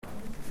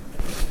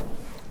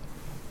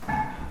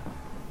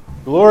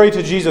Glory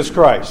to Jesus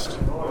Christ.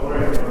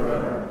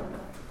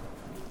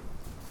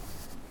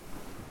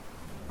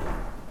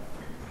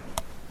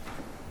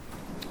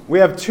 We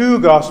have two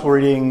gospel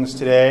readings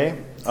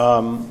today.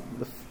 One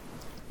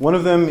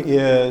of them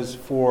is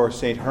for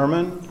St.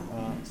 Herman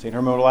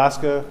of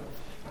Alaska,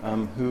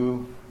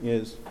 who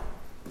is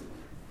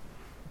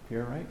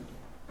here, right?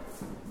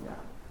 Yeah,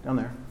 down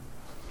there.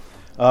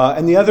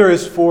 And the other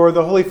is for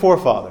the Holy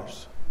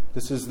Forefathers.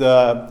 This is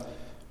the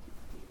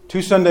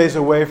 2 Sundays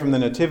away from the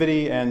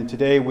Nativity, and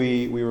today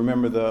we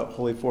remember the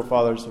Holy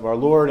Forefathers of our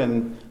Lord,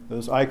 and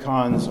those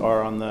icons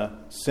are on the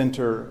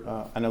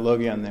center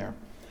analogion there.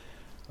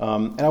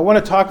 And I want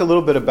to talk a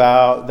little bit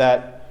about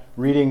that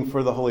reading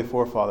for the Holy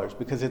Forefathers,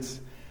 because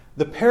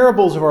the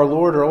parables of our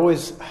Lord are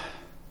always,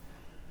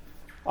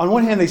 on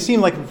one hand, they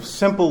seem like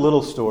simple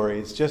little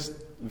stories, just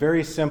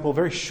very simple,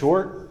 very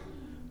short,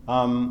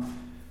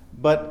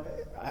 but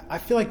I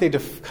feel like they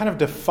kind of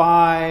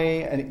defy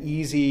an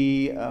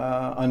easy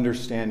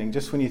understanding.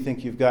 Just when you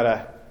think you've got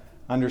an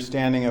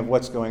understanding of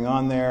what's going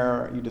on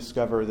there, you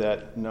discover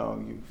that, no,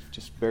 you've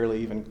just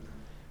barely even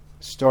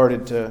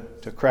started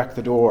to crack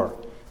the door,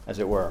 as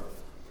it were.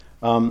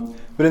 But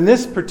in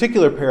this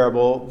particular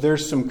parable,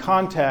 there's some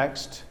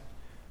context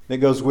that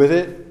goes with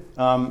it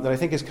that I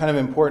think is kind of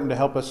important to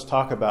help us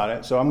talk about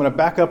it. So I'm going to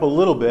back up a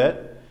little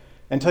bit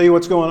and tell you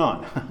what's going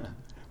on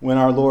when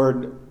our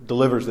Lord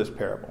delivers this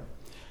parable.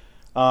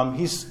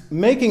 He's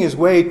making his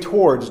way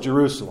towards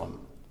Jerusalem.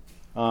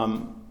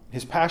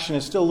 His passion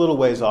is still a little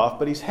ways off,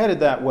 but he's headed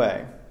that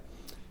way.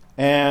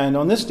 And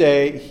on this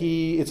day,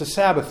 it's a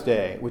Sabbath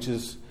day, which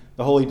is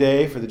the holy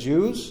day for the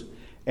Jews.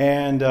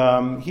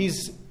 And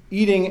he's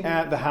eating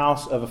at the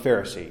house of a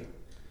Pharisee.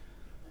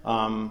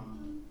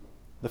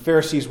 The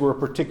Pharisees were a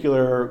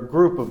particular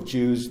group of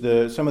Jews,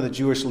 some of the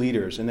Jewish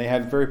leaders, and they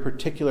had very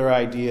particular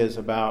ideas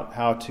about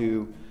how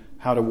to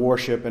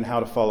worship and how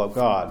to follow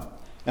God.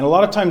 And a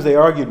lot of times they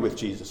argued with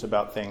Jesus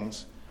about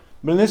things.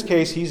 But in this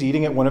case, he's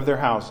eating at one of their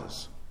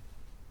houses.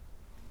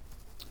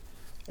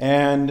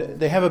 And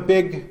they have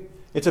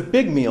it's a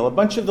big meal. A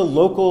bunch of the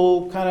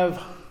local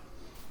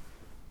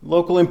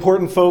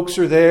important folks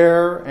are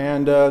there,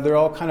 and they're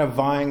all kind of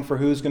vying for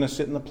who's going to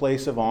sit in the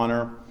place of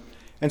honor.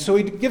 And so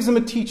he gives them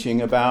a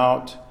teaching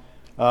about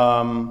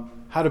how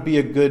to be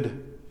a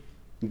good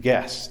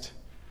guest.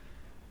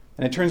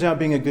 And it turns out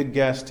being a good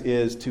guest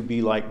is to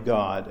be like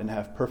God and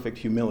have perfect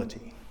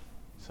humility.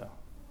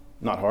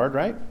 Not hard,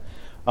 right?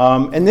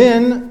 And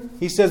then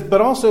he says,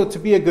 but also to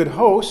be a good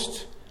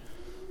host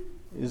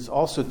is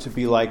also to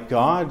be like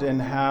God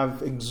and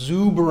have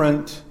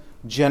exuberant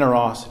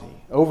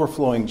generosity,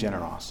 overflowing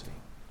generosity.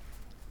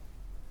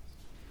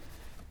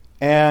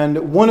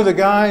 And one of the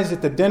guys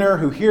at the dinner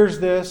who hears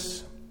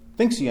this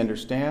thinks he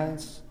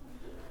understands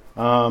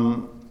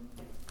and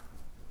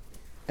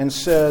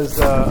says,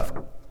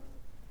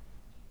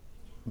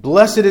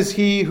 blessed is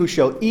he who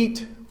shall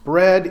eat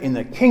bread in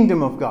the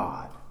kingdom of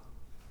God.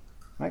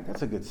 Right?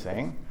 That's a good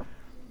saying.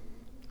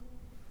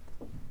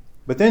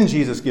 But then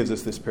Jesus gives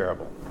us this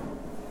parable.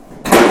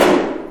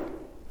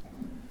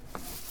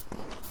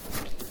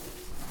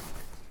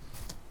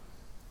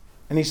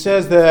 And he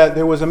says that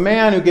there was a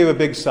man who gave a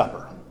big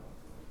supper,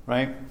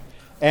 right?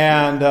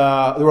 And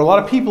there were a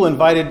lot of people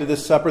invited to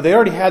this supper. They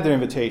already had their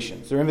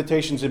invitations. Their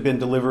invitations had been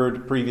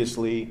delivered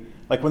previously.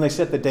 Like when they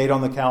set the date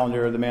on the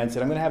calendar, the man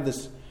said, I'm going to have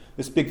this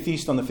big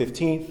feast on the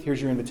 15th.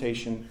 Here's your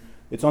invitation.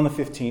 It's on the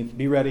 15th.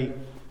 Be ready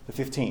the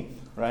 15th.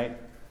 Right?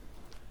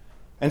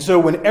 And so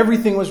when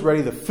everything was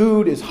ready, the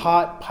food is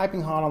hot,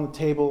 piping hot on the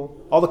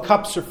table. All the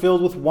cups are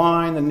filled with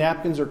wine. The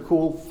napkins are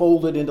cool,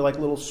 folded into like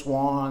little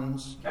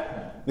swans.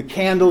 The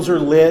candles are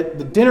lit.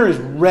 The dinner is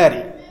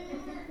ready.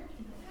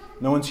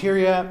 No one's here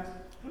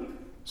yet.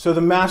 So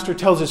the master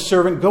tells his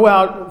servant, go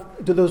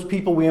out to those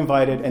people we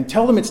invited and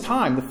tell them it's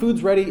time. The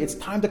food's ready. It's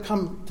time to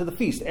come to the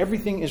feast.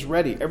 Everything is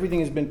ready.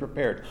 Everything has been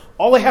prepared.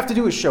 All they have to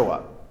do is show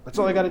up. That's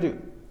all they got to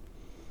do.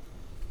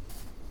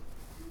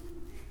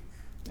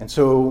 And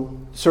so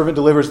the servant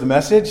delivers the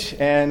message,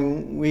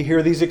 and we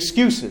hear these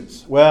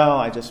excuses. Well,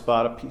 I just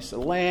bought a piece of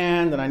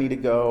land, and I need to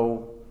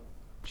go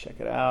check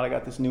it out. I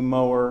got this new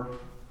mower.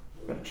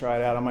 I'm going to try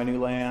it out on my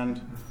new land.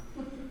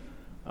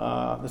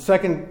 The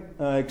second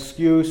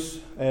excuse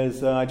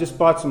is I just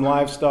bought some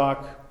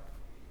livestock.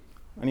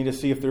 I need to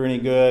see if they're any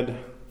good.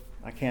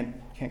 I can't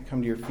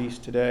come to your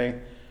feast today.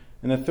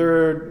 And the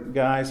third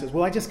guy says,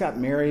 well, I just got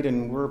married,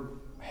 and we're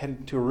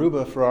headed to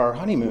Aruba for our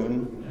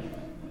honeymoon.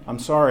 I'm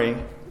sorry.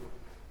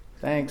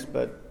 Thanks,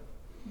 but...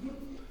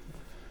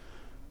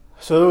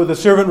 So the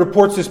servant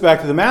reports this back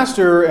to the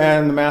master,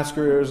 and the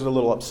master is a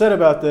little upset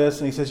about this,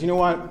 and he says, you know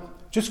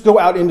what? Just go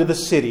out into the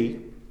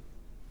city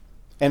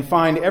and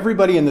find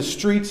everybody in the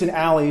streets and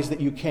alleys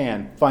that you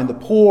can. Find the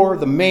poor,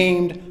 the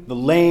maimed, the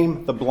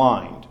lame, the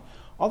blind.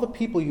 All the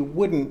people you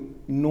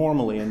wouldn't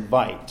normally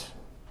invite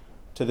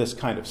to this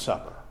kind of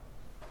supper.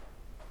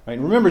 Right?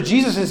 And remember,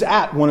 Jesus is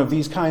at one of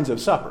these kinds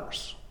of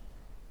suppers.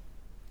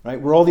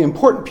 Right? Where all the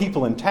important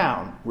people in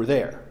town were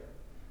there.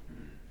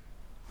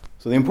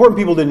 So the important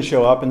people didn't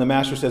show up, and the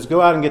master says,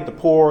 go out and get the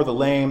poor, the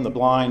lame, the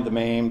blind, the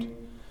maimed.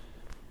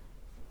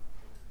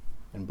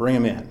 and bring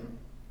them in.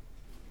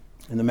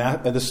 And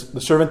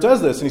the servant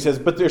does this, and he says,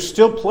 but there's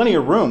still plenty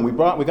of room. We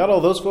got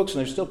all those folks, and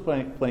there's still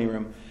plenty of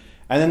room.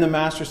 And then the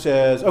master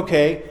says,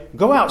 okay,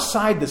 go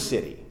outside the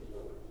city.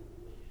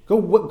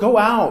 Go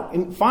out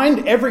and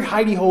find every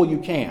hidey hole you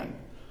can.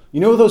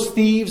 You know those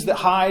thieves that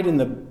hide in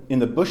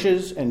the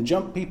bushes and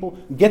jump people?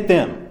 Get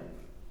them.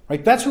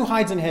 Right? That's who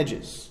hides in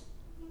hedges.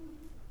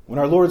 When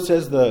our Lord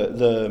says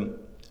the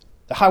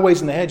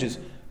highways and the hedges,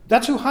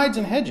 that's who hides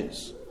in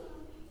hedges.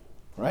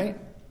 Right?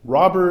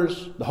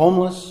 Robbers, the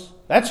homeless,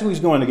 that's who he's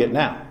going to get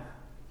now.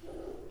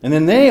 And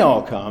then they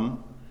all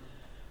come,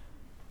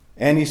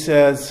 and he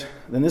says,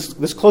 and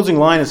this closing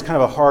line is kind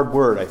of a hard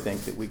word, I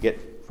think, that we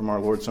get from our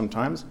Lord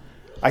sometimes.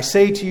 I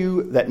say to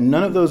you that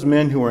none of those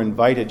men who are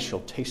invited shall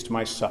taste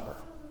my supper.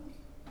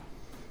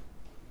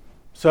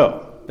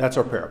 So, that's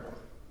our parable.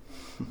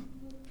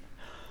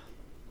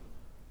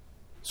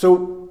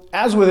 So,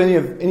 as with any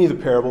of the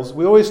parables,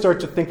 we always start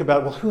to think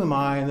about, well, who am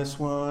I in this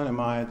one? Am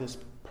I this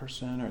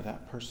person or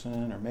that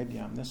person? Or maybe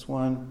I'm this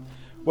one?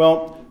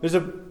 Well, there's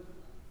a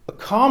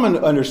common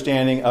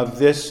understanding of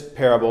this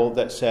parable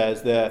that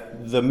says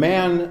that the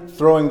man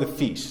throwing the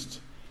feast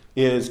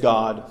is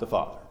God the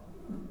Father.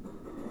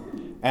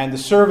 And the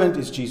servant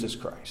is Jesus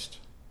Christ.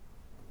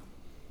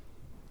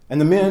 And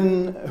the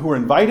men who are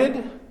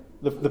invited,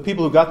 the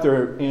people who got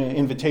their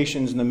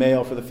invitations in the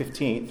mail for the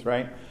 15th,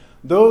 right?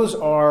 Those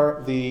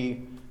are the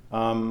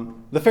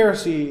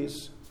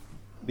Pharisees,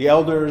 the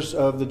elders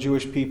of the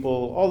Jewish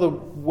people, all the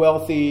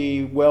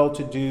wealthy,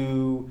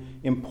 well-to-do,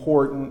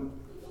 important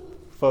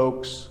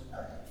folks.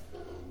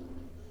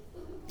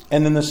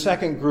 And then the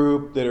second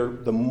group that are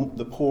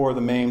the poor,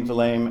 the maimed, the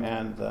lame,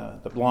 and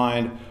the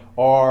blind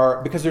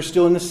are, because they're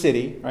still in the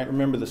city, right?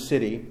 Remember the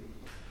city.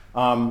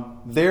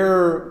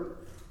 They're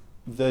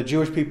the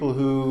Jewish people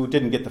who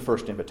didn't get the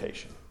first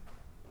invitation.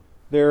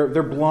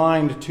 They're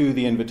blind to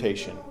the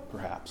invitation,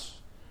 perhaps.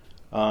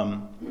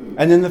 And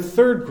then the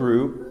third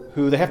group,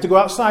 who they have to go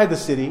outside the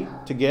city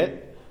to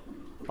get,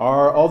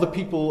 are all the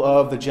people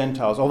of the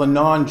Gentiles, all the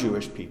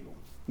non-Jewish people.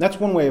 And that's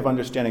one way of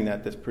understanding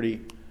that's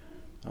pretty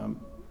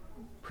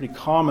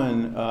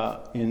common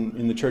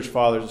in the church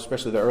fathers,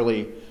 especially the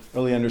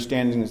early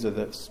understandings of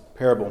this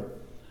parable.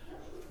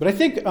 But I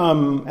think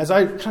as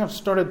I kind of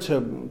started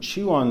to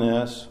chew on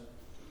this,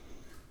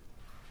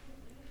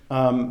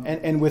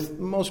 and with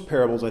most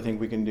parables, I think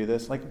we can do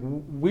this. Like,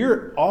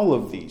 we're all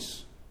of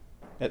these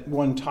at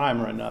one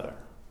time or another.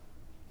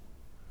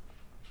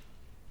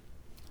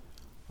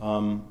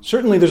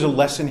 Certainly there's a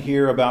lesson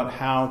here about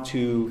how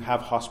to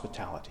have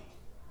hospitality,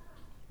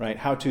 right?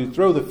 How to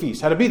throw the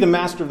feast, how to be the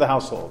master of the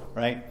household,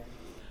 right?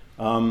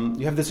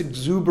 You have this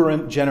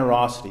exuberant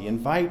generosity.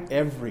 Invite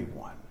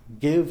everyone.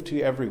 Give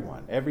to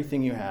everyone.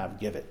 Everything you have,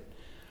 give it.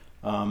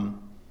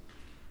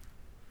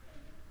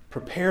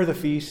 Prepare the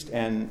feast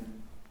and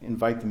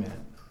invite them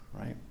in,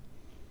 right?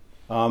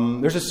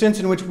 There's a sense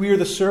in which we are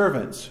the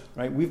servants,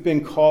 right? We've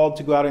been called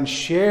to go out and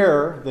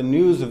share the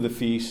news of the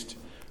feast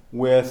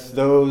with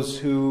those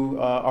who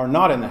are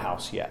not in the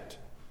house yet,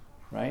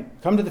 right?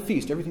 Come to the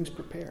feast. Everything's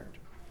prepared.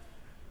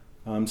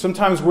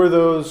 Sometimes we're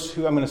those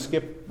who, I'm going to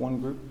skip one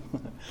group.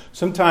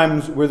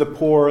 Sometimes we're the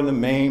poor and the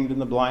maimed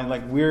and the blind.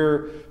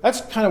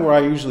 That's kind of where I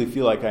usually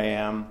feel like I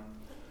am.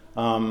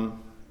 For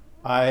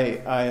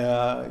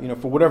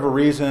whatever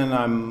reason,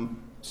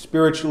 I'm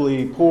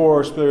spiritually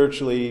poor,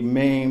 spiritually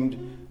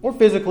maimed, or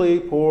physically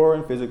poor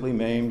and physically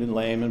maimed and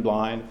lame and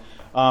blind.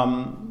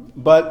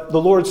 But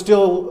the Lord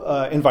still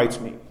invites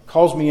me,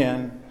 calls me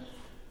in,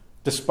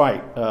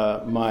 despite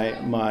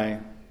my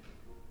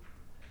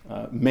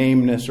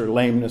maimeness or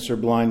lameness or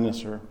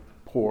blindness or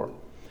poor.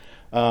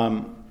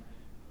 And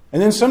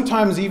then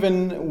sometimes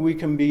even we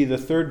can be the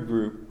third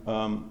group,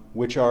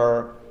 which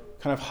are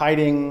kind of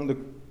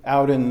hiding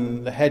out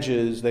in the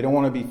hedges. They don't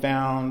want to be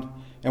found.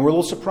 And we're a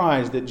little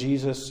surprised that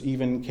Jesus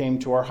even came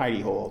to our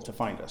hidey hole to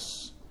find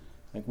us.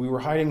 Like, we were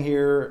hiding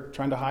here,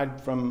 trying to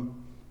hide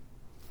from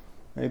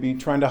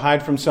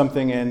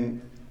something,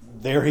 and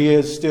there he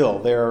is still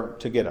there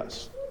to get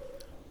us.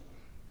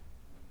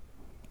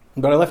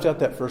 But I left out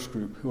that first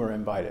group who are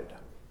invited.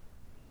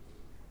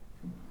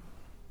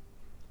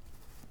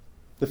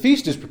 The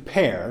feast is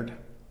prepared,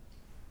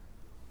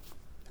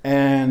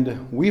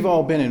 and we've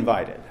all been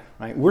invited.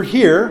 Right? We're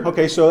here.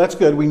 Okay, so that's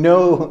good. We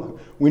know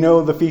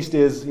the feast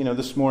is,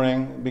 this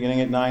morning,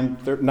 beginning at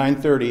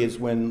 9:30 is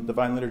when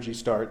Divine Liturgy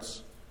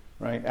starts.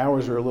 Right?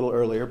 Hours are a little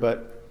earlier,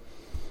 but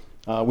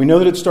we know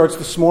that it starts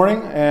this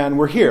morning, and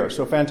we're here.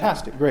 So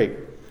fantastic, great.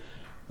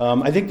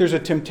 I think there's a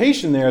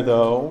temptation there,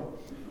 though,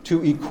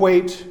 to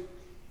equate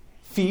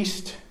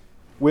feast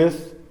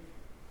with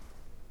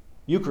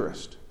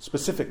Eucharist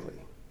specifically.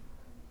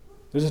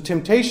 There's a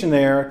temptation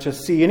there to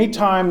see any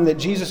time that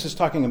Jesus is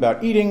talking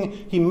about eating,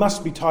 he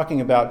must be talking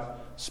about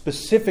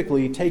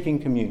specifically taking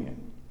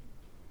communion.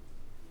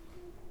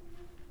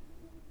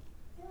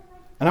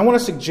 And I want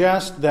to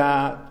suggest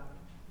that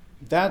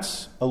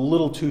that's a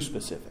little too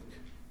specific.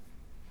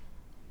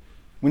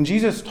 When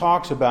Jesus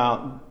talks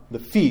about the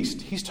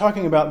feast, he's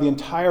talking about the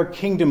entire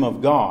kingdom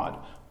of God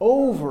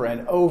over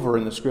and over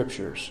in the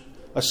Scriptures.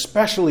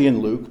 especially in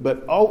Luke,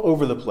 but all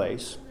over the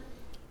place,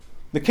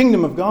 the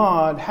kingdom of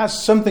God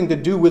has something to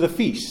do with a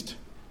feast.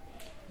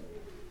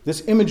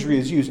 This imagery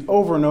is used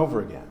over and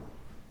over again.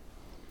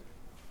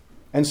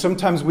 And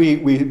sometimes we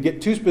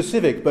get too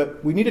specific,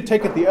 but we need to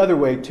take it the other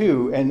way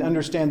too and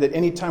understand that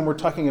anytime we're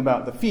talking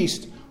about the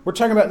feast, we're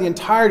talking about the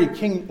entirety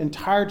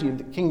of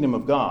the kingdom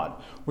of God.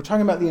 We're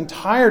talking about the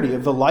entirety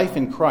of the life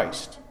in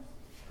Christ.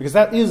 Because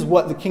that is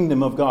what the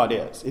kingdom of God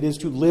is. It is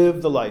to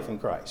live the life in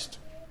Christ.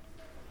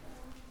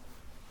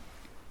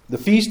 The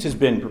feast has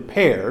been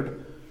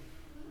prepared.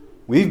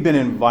 We've been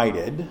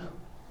invited.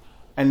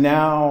 And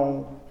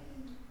now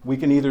we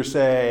can either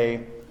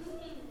say,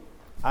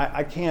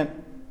 I can't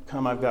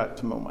come, I've got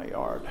to mow my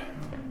yard.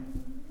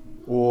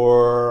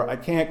 Or I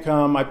can't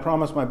come, I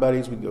promised my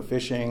buddies we'd go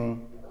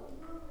fishing.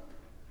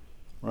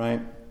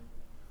 Right?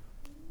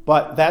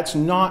 But that's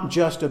not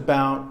just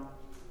about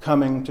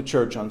coming to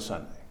church on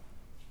Sunday.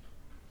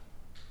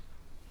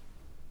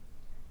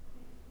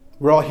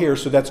 We're all here,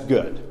 so that's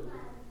good.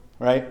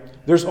 Right?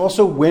 There's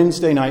also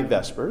Wednesday night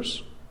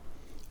Vespers.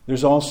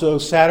 There's also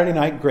Saturday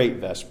night Great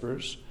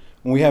Vespers.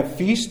 When we have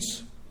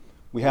feasts,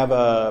 we have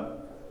a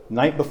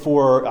night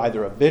before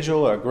either a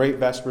vigil or a Great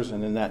Vespers,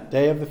 and then that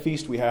day of the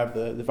feast we have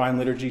the Divine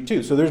Liturgy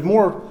too. So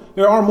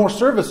there are more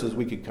services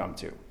we could come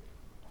to.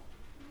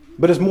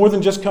 But it's more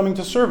than just coming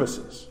to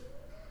services.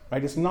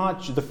 Right?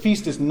 The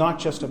feast is not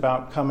just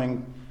about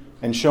coming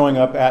and showing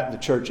up at the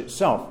church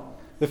itself.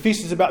 The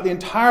feast is about the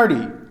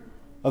entirety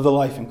of the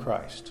life in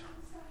Christ.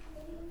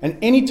 And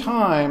any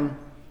time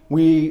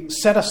we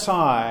set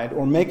aside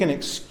or make an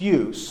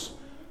excuse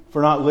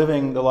for not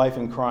living the life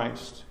in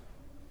Christ,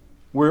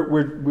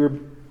 we're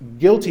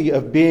guilty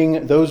of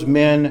being those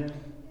men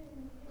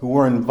who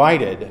were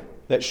invited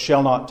that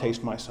shall not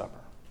taste my supper.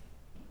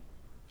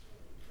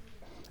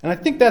 And I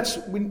think that's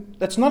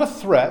not a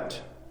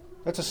threat,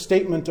 that's a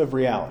statement of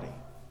reality.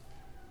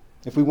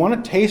 If we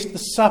want to taste the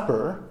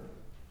supper,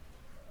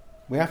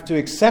 we have to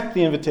accept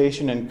the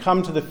invitation and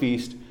come to the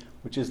feast,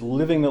 which is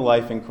living the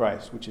life in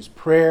Christ, which is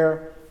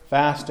prayer,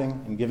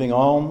 fasting, and giving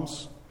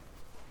alms.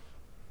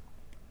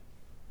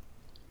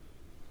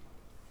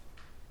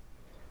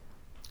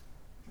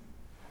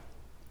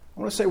 I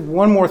want to say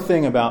one more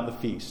thing about the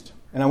feast,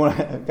 and I want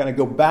to kind of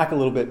go back a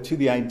little bit to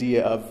the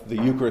idea of the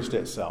Eucharist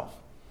itself.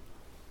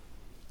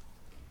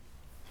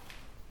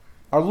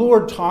 Our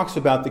Lord talks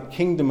about the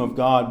kingdom of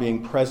God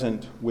being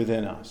present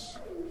within us.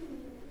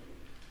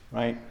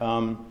 Right?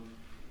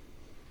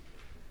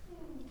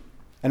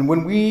 And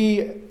when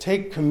we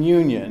take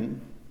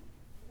communion,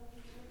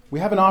 we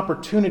have an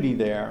opportunity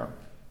there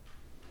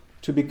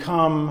to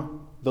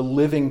become the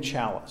living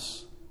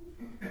chalice.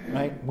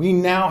 Right? We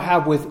now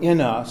have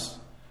within us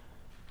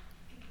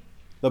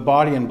the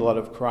body and blood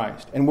of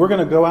Christ. And we're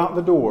going to go out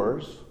the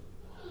doors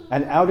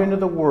and out into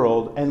the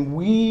world, and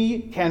we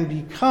can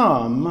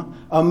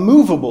become a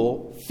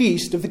movable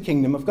feast of the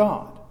kingdom of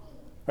God.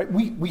 Right?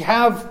 We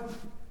have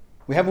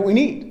what we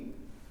need.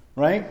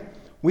 Right?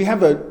 We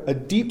have a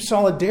deep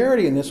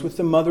solidarity in this with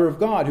the Mother of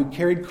God who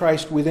carried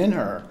Christ within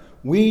her.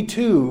 We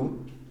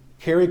too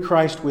carry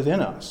Christ within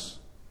us.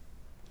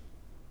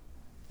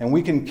 And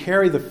we can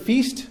carry the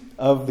feast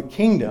of the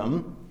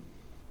kingdom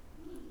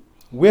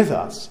with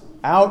us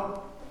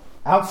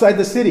outside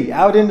the city,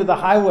 out into the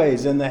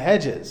highways and the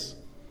hedges.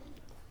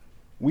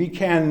 We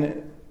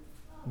can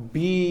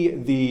be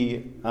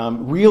the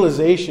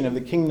realization of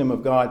the kingdom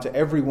of God to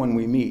everyone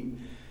we meet.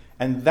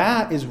 And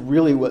that is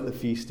really what the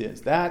feast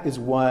is. That is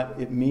what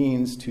it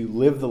means to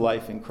live the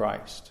life in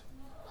Christ.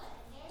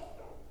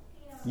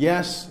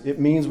 Yes, it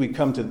means we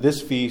come to this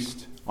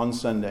feast on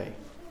Sunday.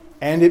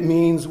 And it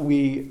means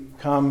we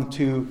come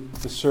to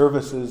the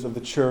services of the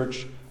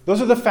church.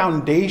 Those are the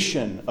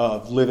foundation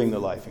of living the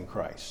life in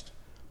Christ.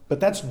 But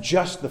that's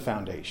just the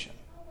foundation.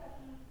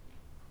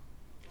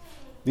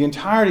 The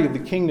entirety of the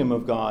kingdom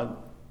of God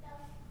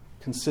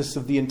consists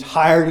of the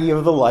entirety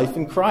of the life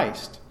in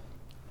Christ.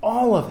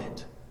 All of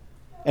it.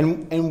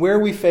 And where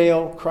we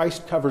fail,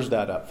 Christ covers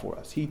that up for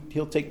us.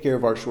 He'll take care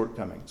of our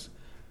shortcomings.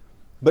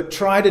 But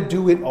try to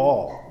do it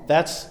all.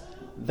 That's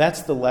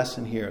the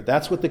lesson here.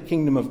 That's what the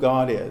kingdom of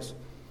God is.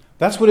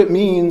 That's what it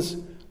means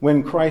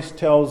when Christ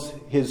tells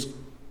his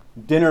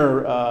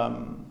dinner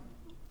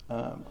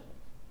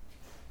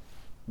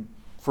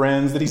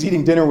friends that he's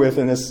eating dinner with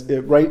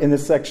right in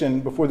this section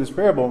before this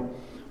parable,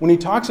 when he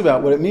talks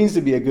about what it means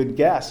to be a good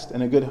guest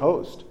and a good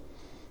host.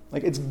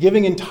 Like, it's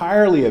giving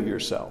entirely of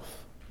yourself.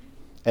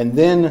 And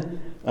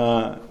then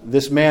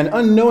this man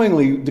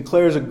unknowingly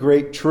declares a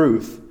great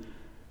truth.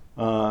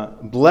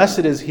 Blessed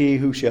is he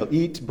who shall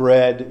eat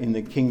bread in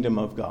the kingdom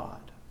of God.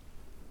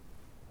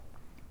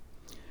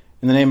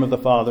 In the name of the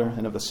Father,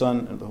 and of the Son,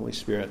 and of the Holy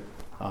Spirit.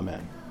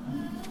 Amen.